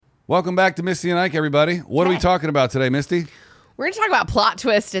Welcome back to Misty and Ike, everybody. What are we talking about today, Misty? We're going to talk about plot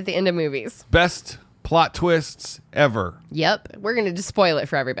twists at the end of movies. Best plot twists ever. Yep. We're going to just spoil it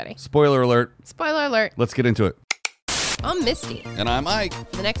for everybody. Spoiler alert. Spoiler alert. Let's get into it. I'm Misty. And I'm Ike.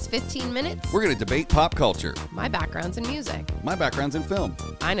 For the next 15 minutes, We're going to debate pop culture. my background's in music. My background's in film,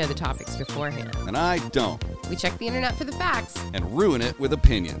 I know the topics beforehand. and I don't. We check the internet for the facts. And ruin it with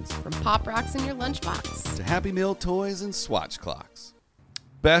opinions. From pop rocks in your lunchbox. To Happy Meal toys and swatch clocks.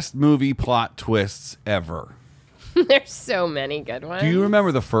 Best movie plot twists ever. There's so many good ones. Do you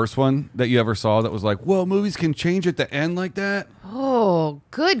remember the first one that you ever saw that was like, whoa, movies can change at the end like that? Oh,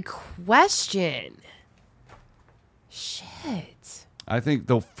 good question. Shit. I think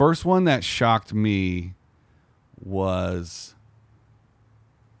the first one that shocked me was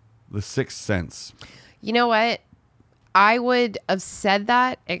The Sixth Sense. You know what? I would have said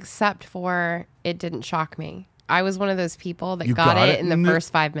that except for it didn't shock me. I was one of those people that You got got it it? in the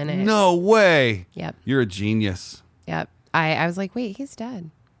first 5 minutes. No way. Yep. You're a genius. Yep. I was like, wait, he's dead.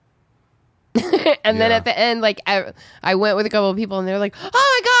 And then Yeah. at the end, like I went with a couple of people and they're like, oh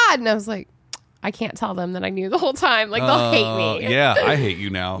my God. And I was like, I can't tell them that I knew the whole time. Like they'll hate me. Yeah, I hate you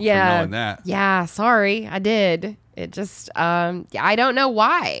now for knowing that. Yeah, sorry. I did. It just, I don't know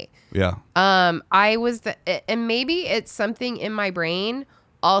why. Yeah. And maybe it's something in my brain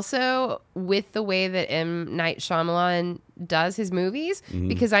also with the way that M. Night Shyamalan does his movies,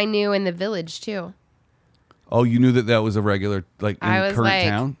 because I knew in The Village too. Oh, you knew that was a regular, like, in I was current like-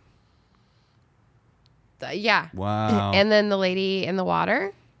 town? Yeah. Wow. And then The Lady in the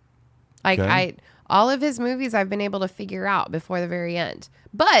Water. Like Okay. all of his movies I've been able to figure out before the very end.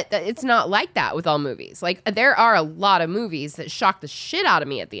 But it's not like that with all movies. Like there are a lot of movies that shock the shit out of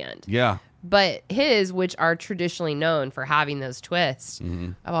me at the end. Yeah. But his, which are traditionally known for having those twists,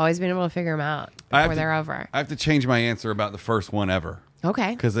 I've always been able to figure them out before they're over. I have to change my answer about the first one ever.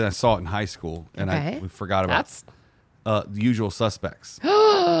 Okay. Because I saw it in high school, and Okay. we forgot about The Usual Suspects.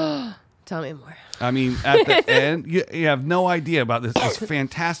 Tell me more. I mean, at the end, you have no idea about this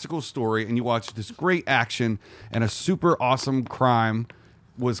fantastical story, and you watch this great action, and a super awesome crime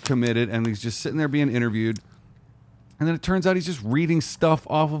was committed, and he's just sitting there being interviewed. And then it turns out he's just reading stuff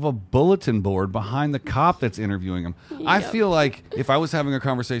off of a bulletin board behind the cop that's interviewing him. Yep. I feel like if I was having a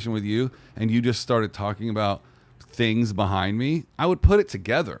conversation with you and you just started talking about things behind me, I would put it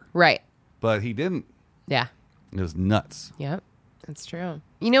together. Right. But he didn't. Yeah. It was nuts. Yep. That's true.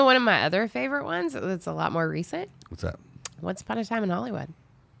 You know, one of my other favorite ones that's a lot more recent? What's that? Once Upon a Time in Hollywood.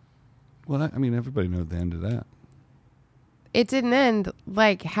 Well, I mean, everybody knows the end of that. It didn't end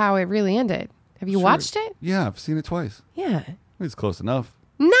like how it really ended. Have you watched it? Yeah, I've seen it twice. Yeah. It's close enough.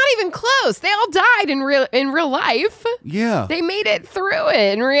 Not even close. They all died in real life. Yeah. They made it through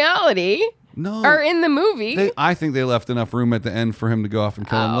it in reality. No. Or in the movie. I think they left enough room at the end for him to go off and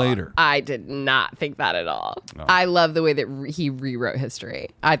kill him later. I did not think that at all. Oh. I love the way that he rewrote history.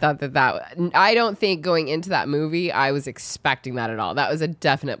 I thought that I don't think going into that movie, I was expecting that at all. That was a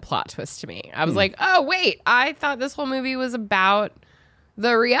definite plot twist to me. I was like, oh, wait, I thought this whole movie was about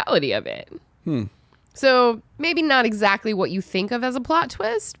the reality of it. So maybe not exactly what you think of as a plot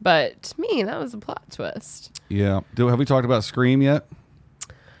twist, but to me, that was a plot twist. Yeah. Have we talked about Scream yet?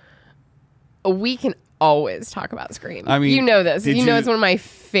 We can always talk about Scream. I mean, you know this. did You know you- it's one of my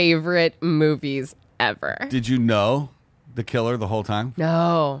favorite movies ever. Did you know the killer the whole time?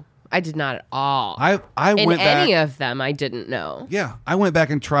 No, I did not at all. I In went back. any of them, I didn't know. Yeah, I went back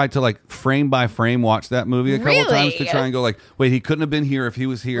and tried to like frame by frame watch that movie a couple Really? times to try and go like, wait, he couldn't have been here if he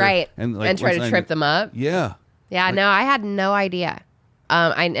was here, Right. And like, and try once to I trip knew- them up. Yeah, Yeah, no, I had no idea.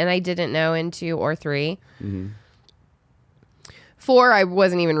 I didn't know in 2 or 3. 4, I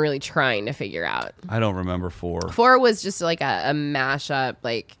wasn't even really trying to figure out. I don't remember 4. 4 was just like a mashup.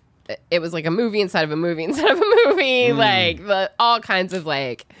 Like it was like a movie inside of a movie inside of a movie. Like all kinds of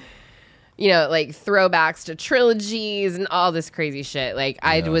like, like throwbacks to trilogies and all this crazy shit. Like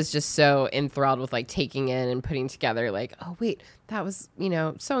I was just so enthralled with like taking in and putting together like, oh wait, that was,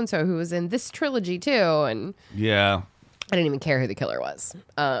 so and so who was in this trilogy too. And Yeah, I didn't even care who the killer was.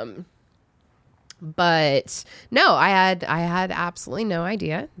 But no, I had absolutely no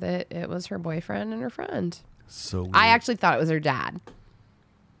idea that it was her boyfriend and her friend. so weird. I actually thought it was her dad.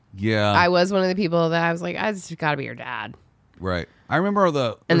 Yeah, I was one of the people that I was like, it's got to be your dad. right. I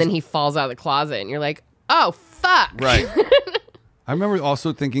remember And then he falls out of the closet and you're like, oh, fuck. right. I remember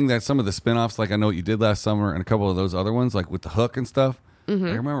also thinking that some of the spinoffs, like I Know What You Did Last Summer and a couple of those other ones, like with the hook and stuff, I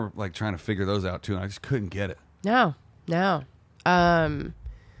remember like trying to figure those out too, and I just couldn't get it. No.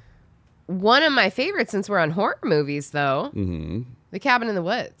 One of my favorites, since we're on horror movies, though, The Cabin in the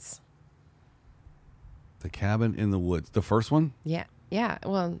Woods. The Cabin in the Woods, the first one. Yeah. Yeah.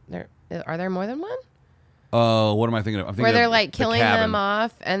 Well, are there more than one? Oh, what am I thinking of? I'm thinking Where they're of like the killing cabin. them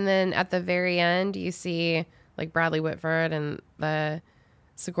off, and then at the very end, you see like Bradley Whitford and the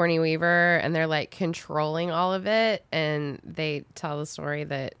Sigourney Weaver, and they're like controlling all of it, and they tell the story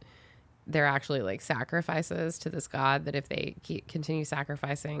that they're actually like sacrifices to this god, that if they continue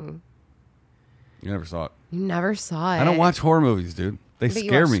sacrificing. You never saw it. You never saw it. I don't watch horror movies, dude. They but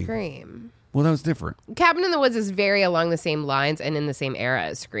scare you watch me. Scream. Well, that was different. Cabin in the Woods is very along the same lines and in the same era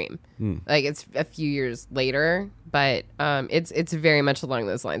as Scream. Like it's a few years later, but it's very much along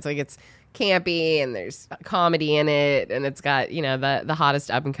those lines. Like it's campy and there's comedy in it, and it's got the hottest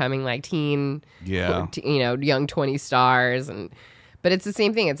up and coming like teen, young 20 stars, but it's the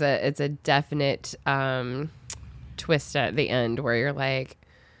same thing. It's a definite twist at the end where you're like,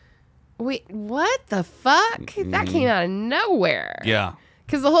 wait, what the fuck? That came out of nowhere. Yeah.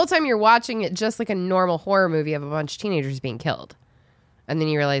 Because the whole time you're watching it just like a normal horror movie of a bunch of teenagers being killed. And then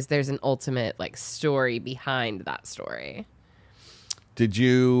you realize there's an ultimate like story behind that story. Did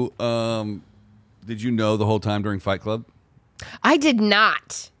you know the whole time during Fight Club? I did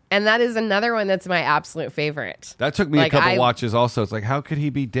not. And that is another one that's my absolute favorite. That took me a couple watches also. It's like, how could he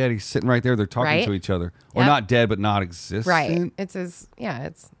be dead? He's sitting right there. They're talking to each other. Or not dead, but not existent. Right. It's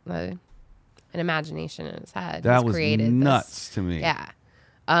an imagination in his head. That He's was created nuts to me. Yeah.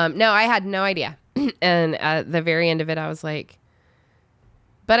 No, I had no idea. And at the very end of it, I was like,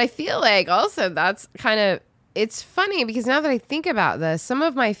 but I feel like also that's kind of, it's funny because now that I think about this, most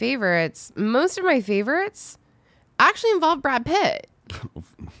of my favorites actually involve Brad Pitt.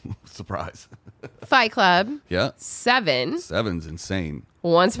 Surprise. Fight Club. Yeah. Seven's insane.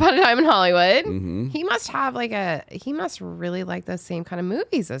 Once Upon a Time in Hollywood. Mm-hmm. He must really like those same kind of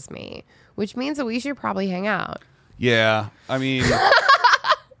movies as me, which means that we should probably hang out. Yeah. I mean,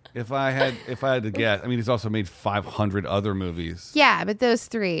 if I had to guess, I mean, he's also made 500 other movies. Yeah, but those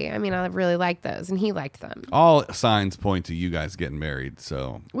three, I mean, I really liked those, and he liked them. All signs point to you guys getting married,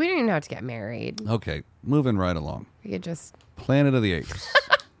 so. We don't even have to get married. Okay, moving right along. We could just. Planet of the Apes.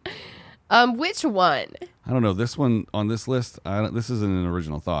 Which one? I don't know. This one on this list, this isn't an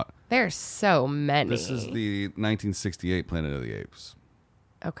original thought. There's so many. This is the 1968 Planet of the Apes.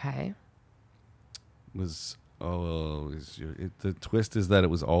 Okay. The twist is that it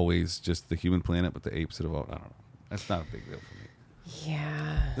was always just the human planet, but the apes had evolved. I don't know. That's not a big deal for me.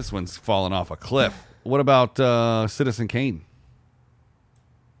 Yeah. This one's fallen off a cliff. What about Citizen Kane?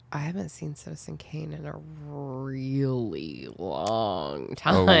 I haven't seen Citizen Kane in a really long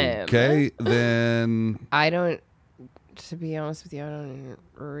time. Okay, then. To be honest with you, I don't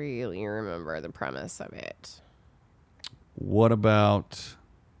really remember the premise of it. What about.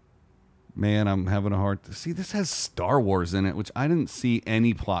 Man, I'm having a hard... See, this has Star Wars in it, which I didn't see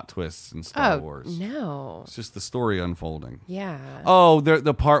any plot twists in Star Wars. No. It's just the story unfolding. Yeah. Oh,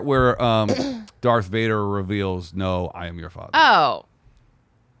 the part where Darth Vader reveals, "No, I am your father." Oh.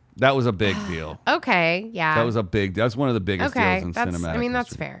 That was a big deal. Okay, yeah. That's one of the biggest deals in cinematic I mean,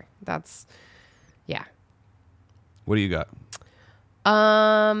 that's history. fair. That's... Yeah. What do you got?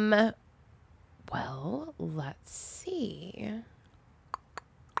 Well, let's see.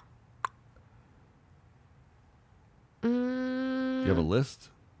 You have a list?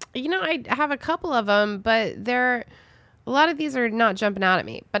 I have a couple of them, but a lot of these are not jumping out at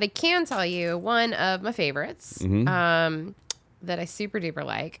me. But I can tell you one of my favorites that I super duper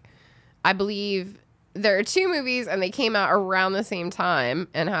like. I believe there are two movies, and they came out around the same time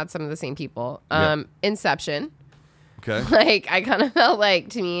and had some of the same people. Inception. Okay. I kind of felt like,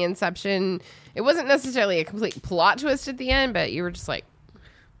 to me, Inception, it wasn't necessarily a complete plot twist at the end, but you were just like,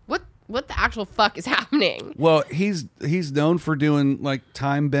 what the actual fuck is happening? Well, he's known for doing like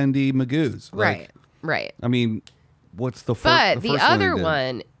time bendy magoos. Right. I mean, what's the first? But the other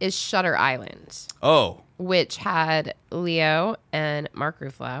one is Shutter Island. Oh. Which had Leo and Mark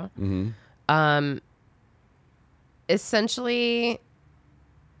Ruffalo. Mm-hmm. Essentially,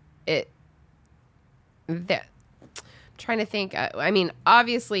 I'm trying to think. I mean,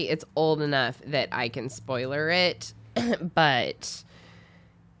 obviously, it's old enough that I can spoiler it, but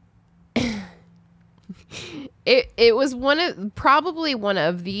it was probably one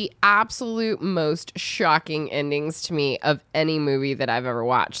of the absolute most shocking endings to me of any movie that I've ever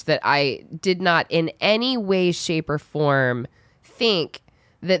watched, that I did not in any way, shape, or form think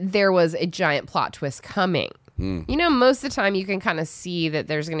that there was a giant plot twist coming. Most of the time you can kind of see that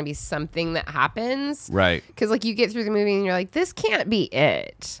there's going to be something that happens. Right. Because like you get through the movie and you're like, this can't be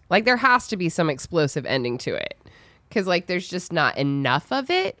it. Like there has to be some explosive ending to it. Because like there's just not enough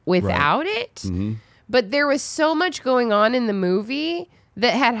of it without it. Mm-hmm. But there was so much going on in the movie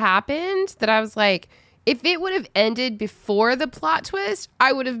that had happened that I was like, if it would have ended before the plot twist,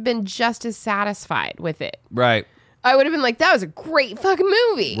 I would have been just as satisfied with it. Right. I would have been like, that was a great fucking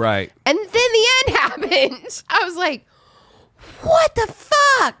movie. Right. And then the end happened. I was like, what the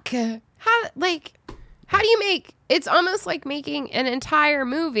fuck? How do you make, it's almost like making an entire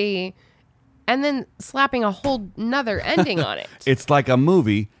movie and then slapping a whole nother ending on it. It's like a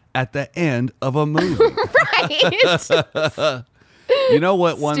movie at the end of a movie. Right. You know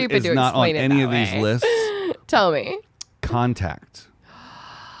what one Stupid is to not on explain it any that of these way. lists? Tell me. Contact.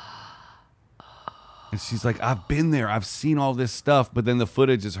 And she's like, I've been there. I've seen all this stuff. But then the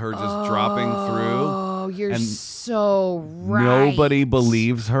footage is her just dropping through. Oh, you're and so right. Nobody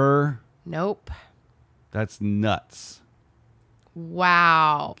believes her. Nope. That's nuts.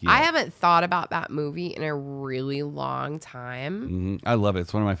 Wow. Yeah. I haven't thought about that movie in a really long time. I love it.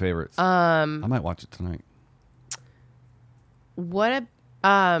 It's one of my favorites. I might watch it tonight. What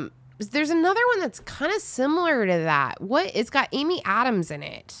a there's another one that's kind of similar to that. It's got Amy Adams in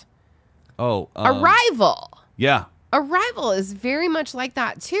it. Oh, Arrival. Yeah. Arrival is very much like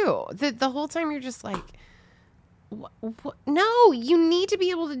that too. The whole time you're just like, no, you need to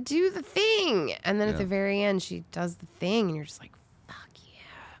be able to do the thing. And then at the very end, she does the thing, and you're just like, fuck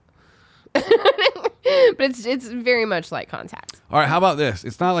yeah. But it's very much like Contact. All right, how about this?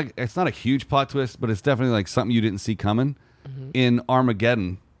 It's not a huge plot twist, but it's definitely like something you didn't see coming. In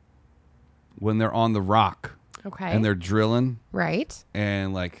Armageddon, when they're on the rock, Okay. and they're drilling, Right.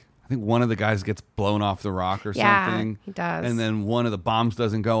 and like I think one of the guys gets blown off the rock or Yeah, something. he does. And then one of the bombs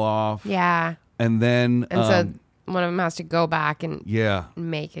doesn't go off. Yeah. And then And so one of them has to go back and yeah,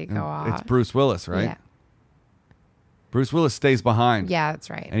 make it And go off. it's Bruce Willis, right? Yeah. Bruce Willis stays behind. Yeah, that's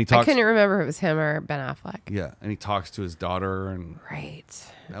right. And he I talks- couldn't remember if it was him or Ben Affleck. Yeah, and he talks to his daughter, and Right.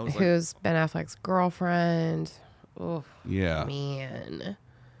 That was like- Who's Ben Affleck's girlfriend? Oh, yeah, man.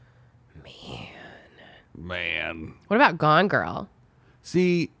 man. What about Gone Girl?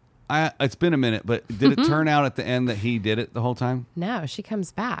 See, it's been a minute, but did it turn out at the end that he did it the whole time? No, she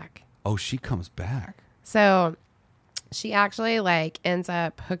comes back. Oh, she comes back. So she actually like ends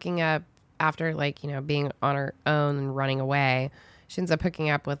up hooking up after being on her own and running away. She ends up hooking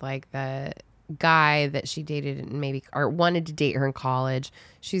up with like the guy that she dated and maybe or wanted to date her in college.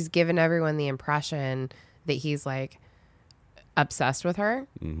 She's given everyone the impression that he's like obsessed with her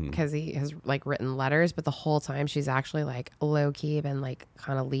because he has like written letters, but the whole time she's actually like low key been like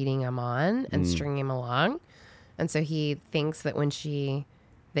kind of leading him on and stringing him along. And so he thinks that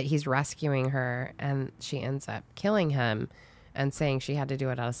that he's rescuing her, and she ends up killing him and saying she had to do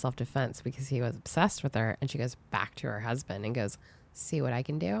it out of self-defense because he was obsessed with her. And she goes back to her husband and goes, see what I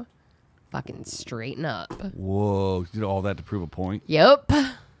can do? Fucking straighten up. Whoa, you did all that to prove a point? Yep.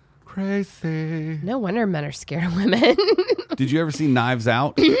 Crazy. No wonder men are scared of women. Did you ever see Knives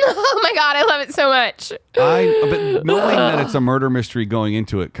Out? Oh my God, I love it so much. But knowing that it's a murder mystery going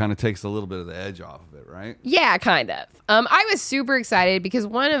into it kind of takes a little bit of the edge off of it, right? Yeah, kind of. I was super excited because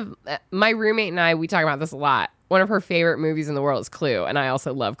one of my roommate and I, we talk about this a lot. One of her favorite movies in the world is Clue, and I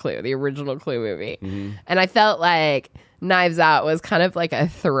also love Clue, the original Clue movie. And I felt like Knives Out was kind of like a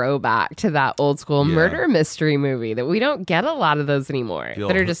throwback to that old school murder mystery movie that we don't get a lot of those anymore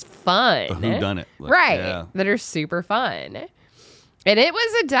that are just fun. The whodunit. Right. That are super fun. And it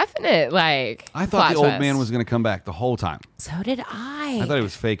was a definite I thought plot the old twist. man was going to come back the whole time. So did I. I thought he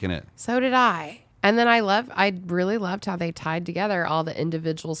was faking it. So did I. And then I really loved how they tied together all the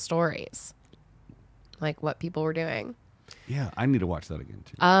individual stories. Like what people were doing. Yeah, I need to watch that again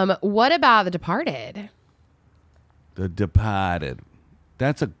too. What about The Departed? The Departed.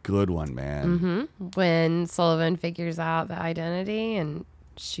 That's a good one, man. When Sullivan figures out the identity and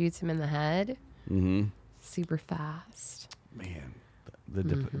shoots him in the head. Super fast. Man,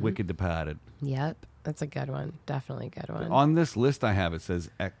 the Wicked Departed. Yep. That's a good one. Definitely a good one. On this list I have, it says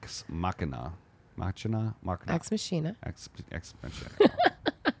Ex Machina. Machina? Ex Machina. Ex Machina.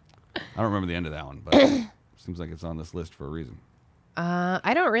 I don't remember the end of that one, but it seems like it's on this list for a reason.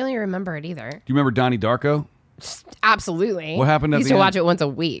 I don't really remember it either. Do you remember Donnie Darko? Absolutely. What happened at I used the to watch end? it once a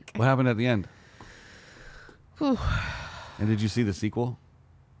week. What happened at the end? Whew. And did you see the sequel?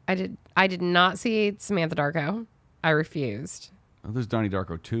 I did not see Samantha Darko. I refused. Oh, there's Donnie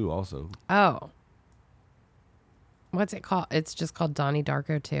Darko 2 also. Oh. What's it called? It's just called Donnie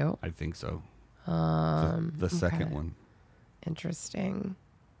Darko 2. I think so. The second okay. one. Interesting.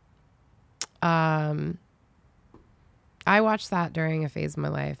 I watched that during a phase of my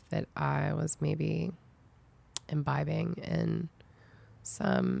life that I was maybe imbibing in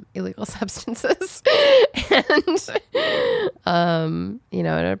some illegal substances and in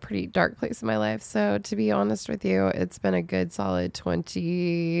a pretty dark place in my life. So to be honest with you, it's been a good solid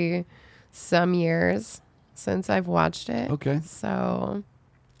 27 some years since I've watched it. Okay. So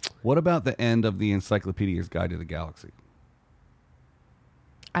What about the end of the Encyclopedia's Guide to the Galaxy?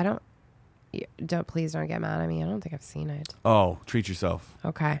 I please don't get mad at me. I don't think I've seen it. Oh, treat yourself.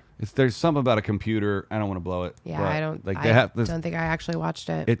 Okay. There's something about a computer. I don't want to blow it. Yeah, but, I don't. Like I they have this. don't think I actually watched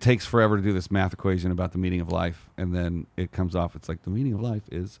it. It takes forever to do this math equation about the meaning of life, and then it comes off. It's like the meaning of life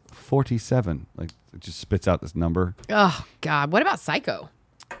is 47. Like it just spits out this number. Oh God! What about Psycho?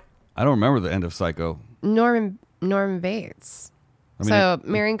 I don't remember the end of Psycho. Norman Bates. I mean, So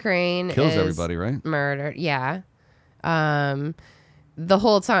Marion Crane kills is everybody, right? murdered. Yeah. The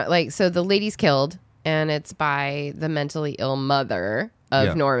whole time, like, so the lady's killed, and it's by the mentally ill mother of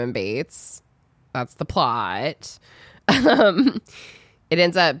Yeah. Norman Bates. That's the plot. It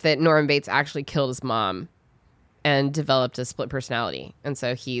ends up that Norman Bates actually killed his mom and developed a split personality. And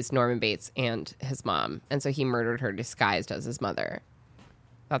so he's Norman Bates and his mom. And so he murdered her disguised as his mother.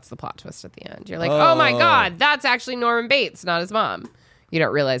 That's the plot twist at the end. You're like, oh my God, that's actually Norman Bates, not his mom. You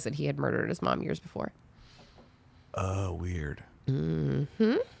don't realize that he had murdered his mom years before. Oh, weird.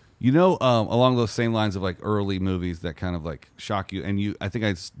 Mm-hmm. You know, along those same lines of like early movies that kind of like shock you, and I think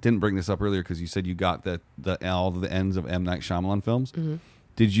I didn't bring this up earlier because you said you got all the ends of M. Night Shyamalan films. Mm-hmm.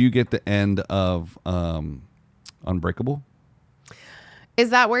 Did you get the end of Unbreakable?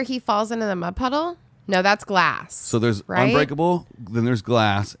 Is that where he falls into the mud puddle? No, that's Glass. So there's right? Unbreakable, then there's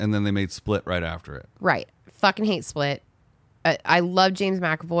Glass, and then they made Split right after it. Right. Fucking hate Split. I love James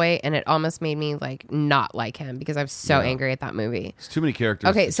McAvoy, and it almost made me like not like him because I was so angry at that movie. It's too many characters.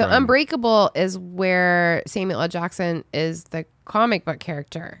 Okay, so Unbreakable is where Samuel L. Jackson is the comic book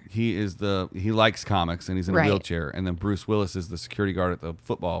character. He likes comics and he's in a Right. wheelchair, and then Bruce Willis is the security guard at the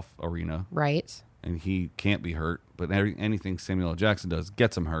football arena, Right. and he can't be hurt, but anything Samuel L. Jackson does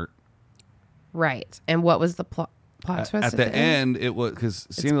gets him hurt. Right. And what was the plot twist At the end, it was because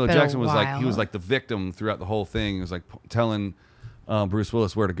Samuel L. been a Jackson was like he was while. like the victim throughout the whole thing. He was like telling Bruce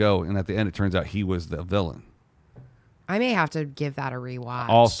Willis where to go, and at the end, it turns out he was the villain. I may have to give that a rewatch.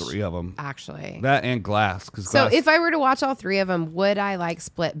 All three of them, Actually. that and Glass. So if I were to watch all three of them, would I like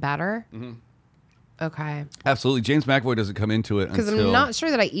Split better? Mm-hmm. Okay. Absolutely, James McAvoy doesn't come into it Because until I'm not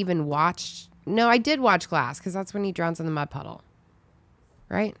sure that I even watched. No, I did watch Glass because that's when he drowns in the mud puddle.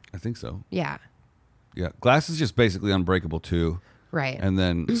 Right? I think so. Yeah. Yeah, Glass is just basically Unbreakable 2. Right. And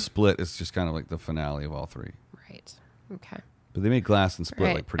then Split is just kind of like the finale of all three. Right. Okay. But they made Glass and Split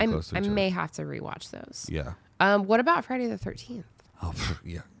Right. like pretty close to I each other. may have to rewatch those. Yeah. What about Friday the 13th? Oh,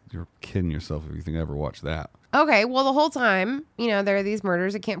 yeah. You're kidding yourself if you think I ever watched that. Okay. Well, the whole time, there are these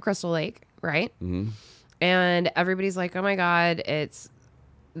murders at Camp Crystal Lake, right? Mm-hmm. And everybody's like, oh my God, it's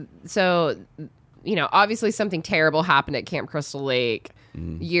so, obviously something terrible happened at Camp Crystal Lake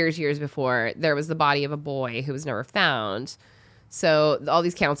years before. There was the body of a boy who was never found. So all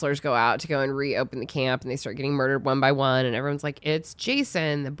these counselors go out to go and reopen the camp, and they start getting murdered one by one. And everyone's like, it's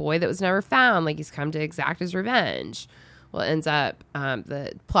Jason, the boy that was never found. Like, he's come to exact his revenge. Well, it ends up,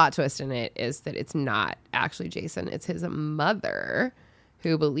 the plot twist in it is that it's not actually Jason. It's his mother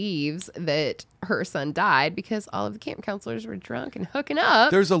who believes that her son died because all of the camp counselors were drunk and hooking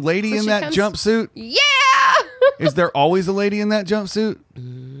up. There's a lady So in she that comes- jumpsuit. Yeah! Is there always a lady in that jumpsuit?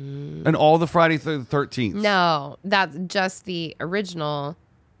 And all the Friday the 13th? No, that's just the original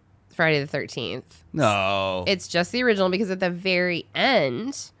Friday the 13th. No. It's just the original because at the very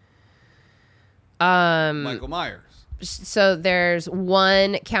end, Michael Myers. so there's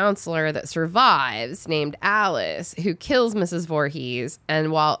one counselor that survives named Alice who kills Mrs. Voorhees.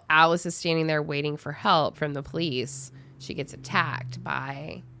 And while Alice is standing there waiting for help from the police, she gets attacked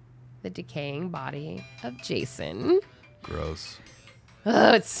by the decaying body of Jason. Gross.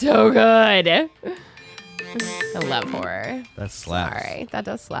 Oh, it's so good. I love horror. That slaps. Sorry, that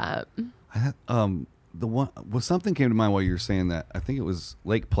does slap. I had, something came to mind while you were saying that. I think it was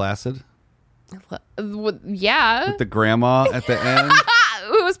Lake Placid. Yeah. With the grandma at the end.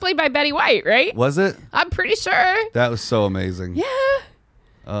 Who was played by Betty White, right? Was it? I'm pretty sure. That was so amazing. Yeah.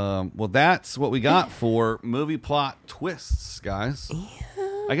 Well, that's what we got for movie plot twists, guys.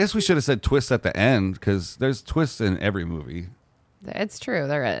 Yeah. I guess we should have said twists at the end because there's twists in every movie. It's true,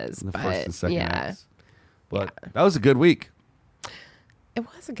 there is. In the but first and second yeah. acts. But that was a good week. It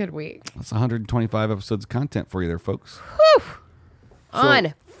was a good week. That's 125 episodes of content for you there, folks. Whew.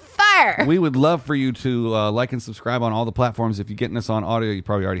 On fire. We would love for you to like and subscribe on all the platforms. If you're getting us on audio, you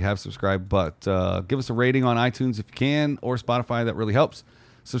probably already have subscribed, but give us a rating on iTunes if you can, or Spotify. That really helps.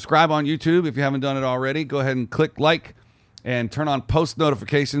 Subscribe on YouTube if you haven't done it already. Go ahead and click like and turn on post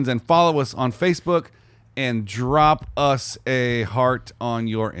notifications and follow us on Facebook and drop us a heart on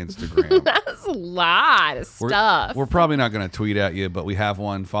your Instagram. That's a lot of stuff. We're probably not going to tweet at you, but we have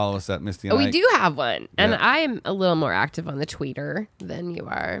one. Follow us at Misty and We Ike. do have one. And Yeah. I'm a little more active on the Twitter than you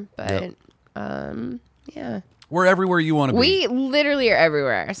are. But, yeah. We're everywhere you want to be. We literally are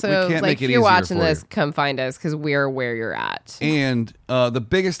everywhere. So, can't like, make it if you're easier watching for this, you. come find us because we're where you're at. And the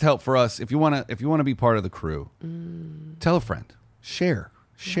biggest help for us, if you want to be part of the crew, tell a friend, share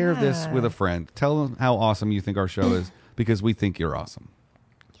this with a friend. Tell them how awesome you think our show is because we think you're awesome.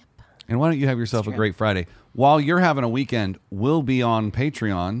 Yep. And why don't you have yourself a great Friday? While you're having a weekend, we'll be on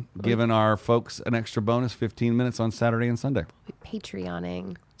Patreon, giving our folks an extra bonus 15 minutes on Saturday and Sunday.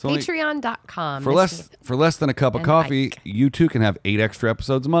 Patreoning. only- Patreon.com. For less than a cup of And coffee, Ike. you too can have 8 extra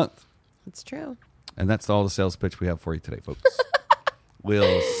episodes a month. It's true. And that's all the sales pitch we have for you today, folks.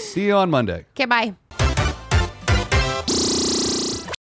 We'll see you on Monday. Okay, bye.